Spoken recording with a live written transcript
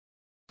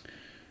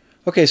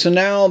Okay, so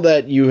now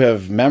that you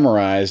have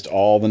memorized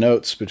all the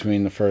notes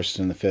between the 1st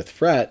and the 5th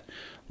fret,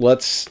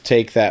 let's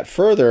take that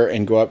further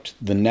and go up to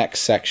the next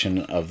section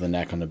of the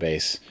neck on the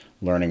bass,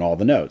 learning all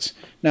the notes.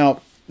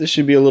 Now, this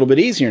should be a little bit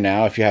easier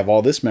now if you have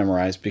all this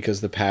memorized because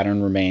the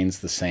pattern remains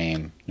the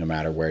same no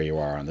matter where you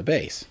are on the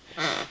bass.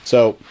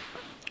 So,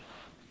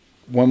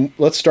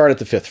 let's start at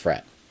the 5th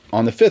fret.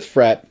 On the 5th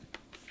fret,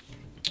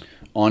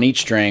 on each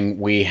string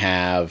we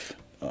have,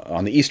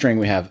 on the E string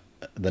we have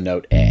the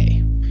note A.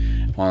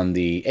 On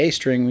the A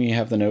string, we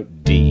have the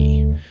note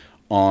D.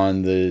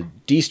 On the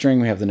D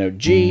string, we have the note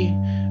G.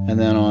 And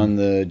then on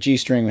the G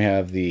string, we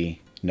have the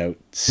note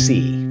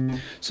C.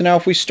 So now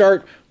if we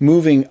start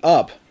moving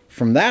up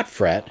from that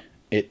fret,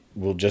 it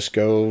will just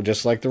go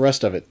just like the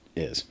rest of it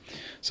is.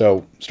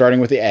 So starting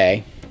with the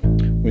A,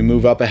 we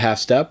move up a half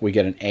step. We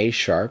get an A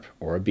sharp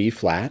or a B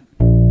flat.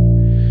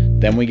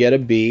 Then we get a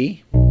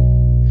B.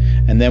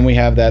 And then we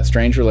have that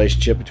strange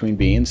relationship between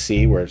B and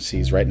C, where C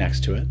is right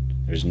next to it.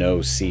 There's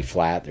no C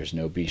flat, there's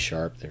no B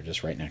sharp, they're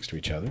just right next to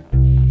each other.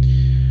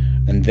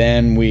 And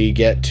then we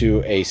get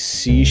to a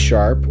C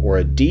sharp or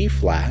a D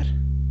flat.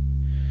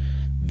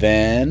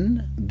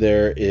 Then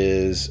there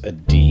is a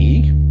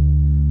D.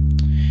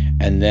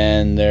 And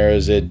then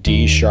there's a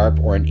D sharp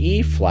or an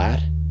E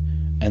flat.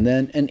 And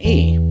then an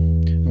E.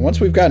 And once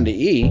we've gotten to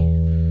E,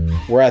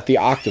 we're at the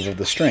octave of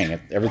the string.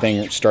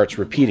 Everything starts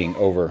repeating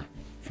over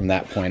from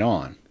that point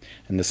on.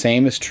 And the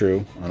same is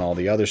true on all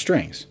the other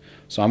strings.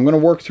 So I'm going to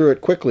work through it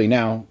quickly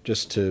now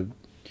just to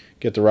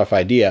get the rough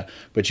idea,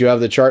 but you have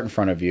the chart in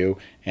front of you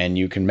and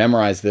you can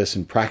memorize this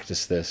and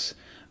practice this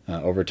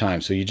over time.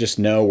 So you just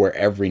know where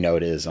every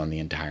note is on the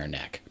entire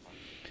neck.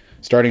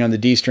 Starting on the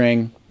D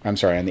string, on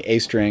the A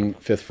string,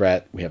 5th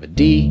fret, we have a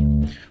D.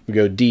 We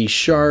go D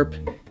sharp,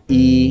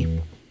 E,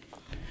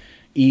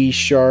 E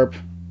sharp.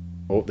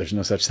 Oh, there's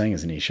no such thing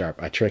as an E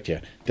sharp. I tricked you.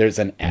 There's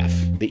an F.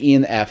 The E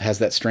and the F has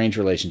that strange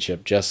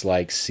relationship just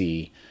like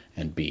C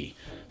and B.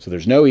 So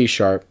there's no E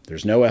sharp,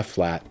 there's no F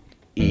flat,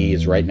 E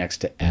is right next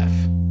to F.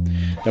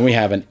 Then we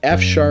have an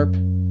F sharp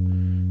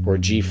or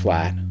G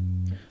flat,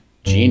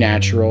 G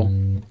natural,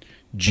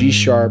 G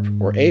sharp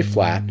or A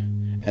flat,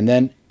 and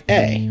then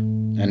A.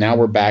 And now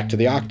we're back to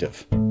the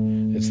octave.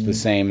 It's the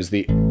same as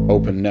the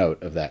open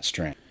note of that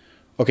string.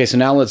 Okay, so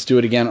now let's do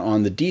it again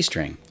on the D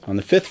string. On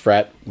the 5th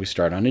fret, we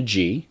start on a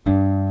G.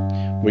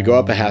 We go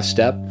up a half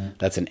step,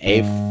 that's an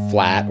A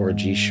flat or a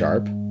G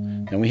sharp.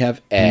 Then we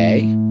have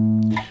A.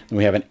 Then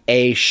we have an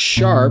A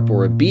sharp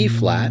or a B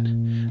flat.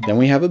 Then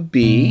we have a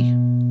B.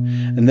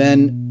 And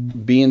then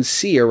B and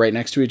C are right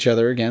next to each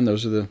other again.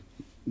 Those are the,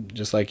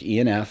 just like E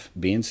and F,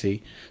 B and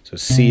C. So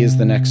C is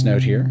the next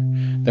note here.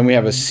 Then we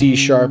have a C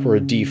sharp or a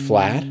D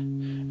flat.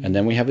 And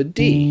then we have a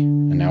D.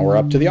 And now we're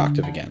up to the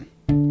octave again.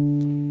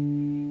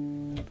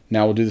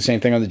 Now we'll do the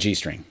same thing on the G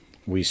string.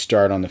 We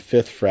start on the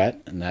 5th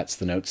fret, and that's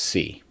the note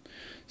C.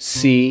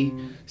 C,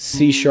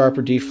 C sharp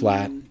or D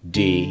flat,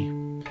 D,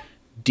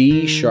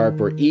 D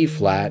sharp or E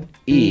flat,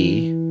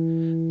 E.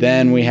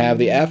 Then we have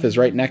the F is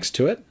right next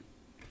to it.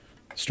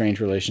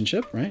 Strange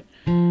relationship, right?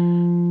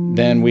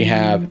 Then we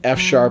have F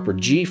sharp or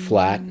G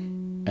flat,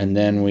 and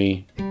then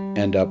we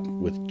end up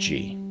with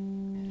G.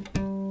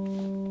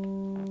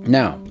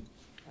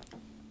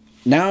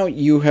 Now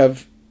you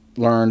have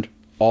learned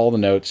all the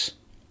notes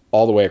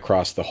all the way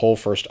across the whole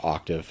first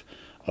octave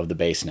of the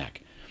bass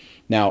neck.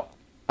 Now,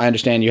 I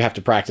understand you have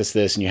to practice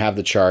this and you have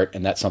the chart,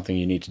 and that's something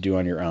you need to do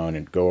on your own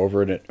and go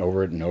over it and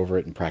over it and over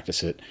it and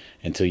practice it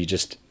until you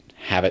just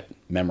have it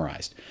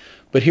memorized.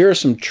 But here are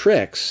some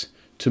tricks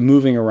to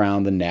moving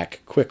around the neck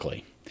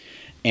quickly.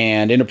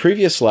 And in a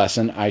previous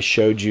lesson, I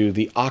showed you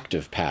the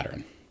octave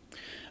pattern,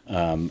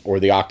 or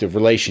the octave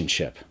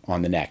relationship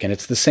on the neck, and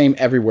it's the same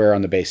everywhere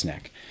on the bass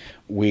neck.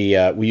 We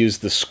use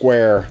the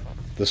square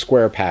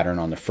pattern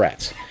on the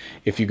frets.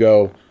 If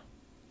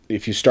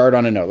you start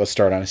on a note, let's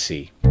start on a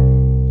C,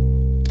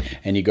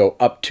 and you go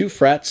up 2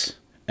 frets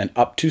and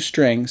up 2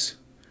 strings,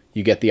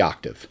 you get the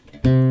octave.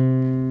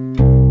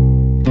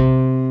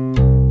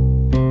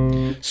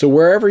 So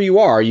wherever you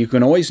are, you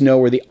can always know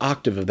where the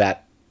octave of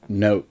that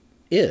note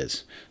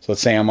is. So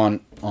let's say I'm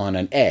on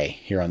an A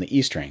here on the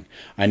E string.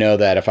 I know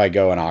that if I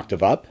go an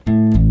octave up,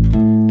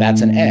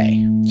 that's an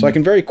A. So I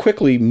can very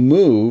quickly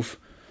move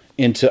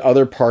into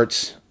other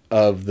parts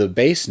of the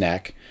bass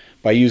neck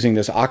by using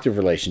this octave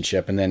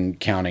relationship and then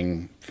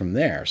counting from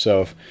there.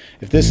 So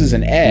if this is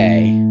an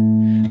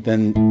A,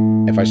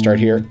 then if I start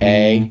here,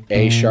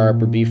 A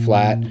sharp or B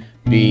flat,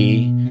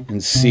 B,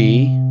 and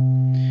C.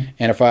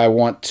 And if I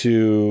want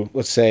to,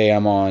 let's say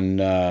I'm on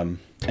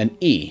an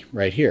E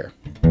right here,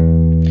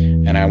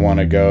 and I want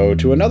to go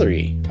to another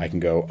E, I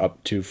can go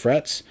up 2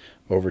 frets,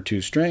 over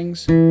 2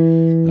 strings,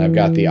 and I've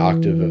got the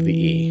octave of the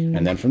E.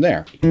 And then from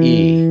there,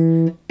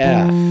 E,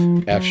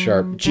 F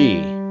sharp,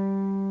 G.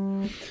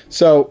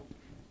 So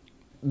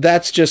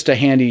that's just a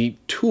handy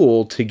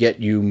tool to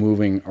get you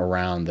moving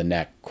around the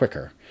neck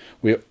quicker.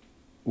 We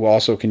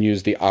also can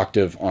use the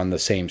octave on the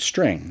same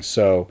string.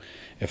 So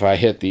if I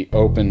hit the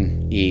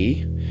open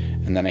E,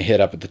 and then I hit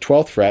up at the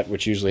 12th fret,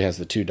 which usually has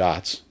the 2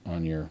 dots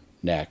on your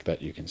neck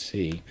that you can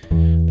see,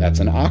 That's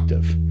an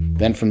octave.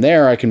 Then from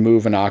there, I can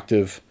move an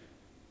octave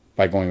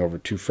by going over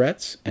 2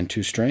 frets and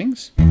 2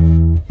 strings.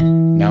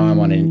 Now I'm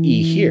on an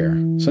E here.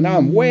 So now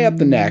I'm way up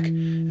the neck,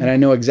 and I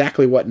know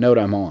exactly what note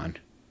I'm on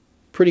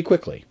pretty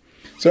quickly.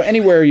 So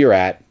anywhere you're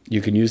at,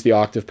 you can use the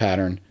octave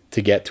pattern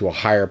to get to a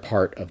higher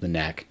part of the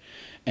neck.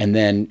 And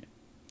then,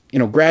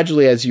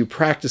 gradually as you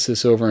practice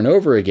this over and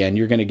over again,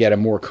 you're going to get a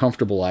more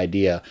comfortable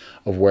idea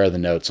of where the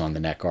notes on the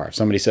neck are. If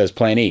somebody says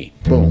play an E,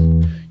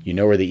 boom, you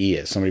know where the E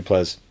is.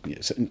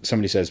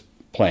 Somebody says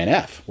play an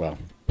F, well,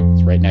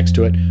 it's right next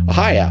to it. A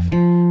high F,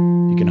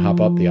 you can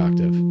hop up the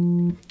octave.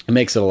 It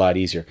makes it a lot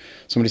easier.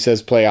 Somebody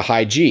says play a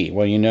high G,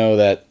 well, you know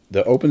that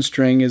the open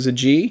string is a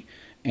G,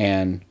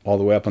 and all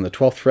the way up on the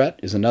 12th fret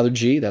is another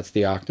G, that's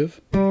the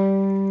octave.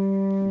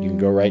 You can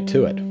go right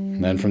to it.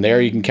 And then from there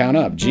you can count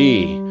up.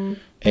 G,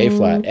 A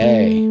flat,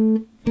 A,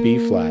 B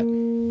flat,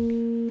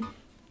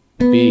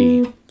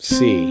 B,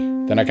 C.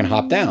 Then I can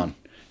hop down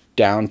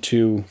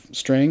 2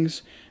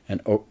 strings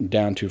and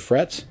down 2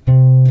 frets.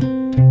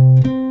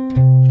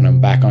 And I'm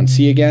back on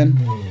C again,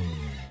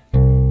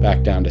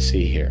 back down to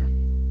C here.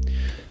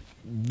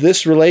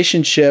 This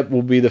relationship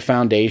will be the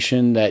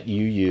foundation that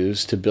you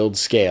use to build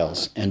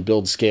scales, and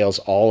build scales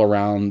all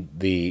around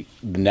the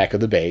neck of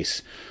the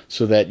bass,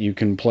 so that you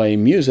can play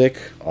music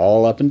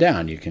all up and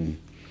down. You can,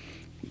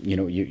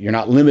 you're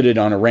not limited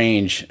on a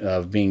range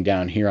of being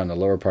down here on the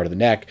lower part of the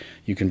neck.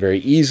 You can very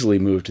easily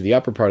move to the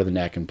upper part of the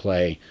neck and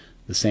play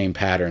the same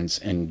patterns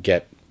and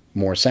get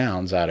more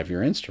sounds out of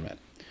your instrument.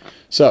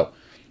 So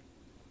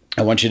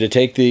I want you to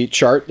take the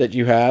chart that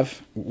you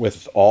have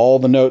with all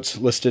the notes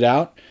listed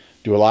out,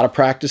 do a lot of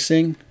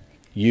practicing,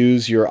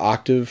 use your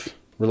octave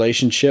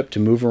relationship to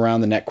move around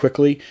the neck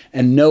quickly,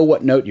 and know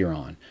what note you're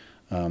on.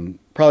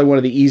 Probably one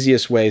of the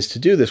easiest ways to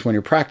do this when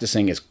you're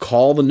practicing is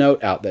call the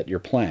note out that you're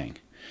playing.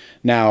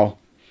 Now,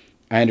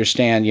 I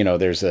understand,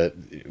 there's a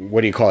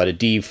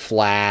D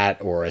flat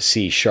or a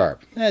C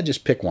sharp.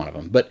 Just pick one of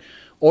them. But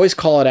always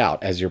call it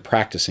out as you're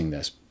practicing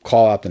this.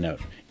 Call out the note.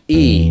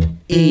 E,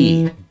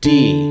 E,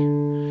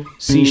 D,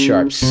 C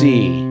sharp,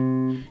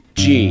 C,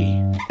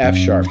 G, F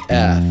sharp,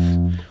 F.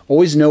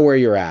 Always know where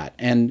you're at.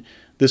 And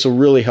this will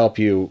really help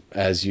you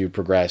as you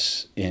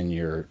progress in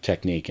your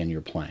technique and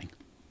your playing.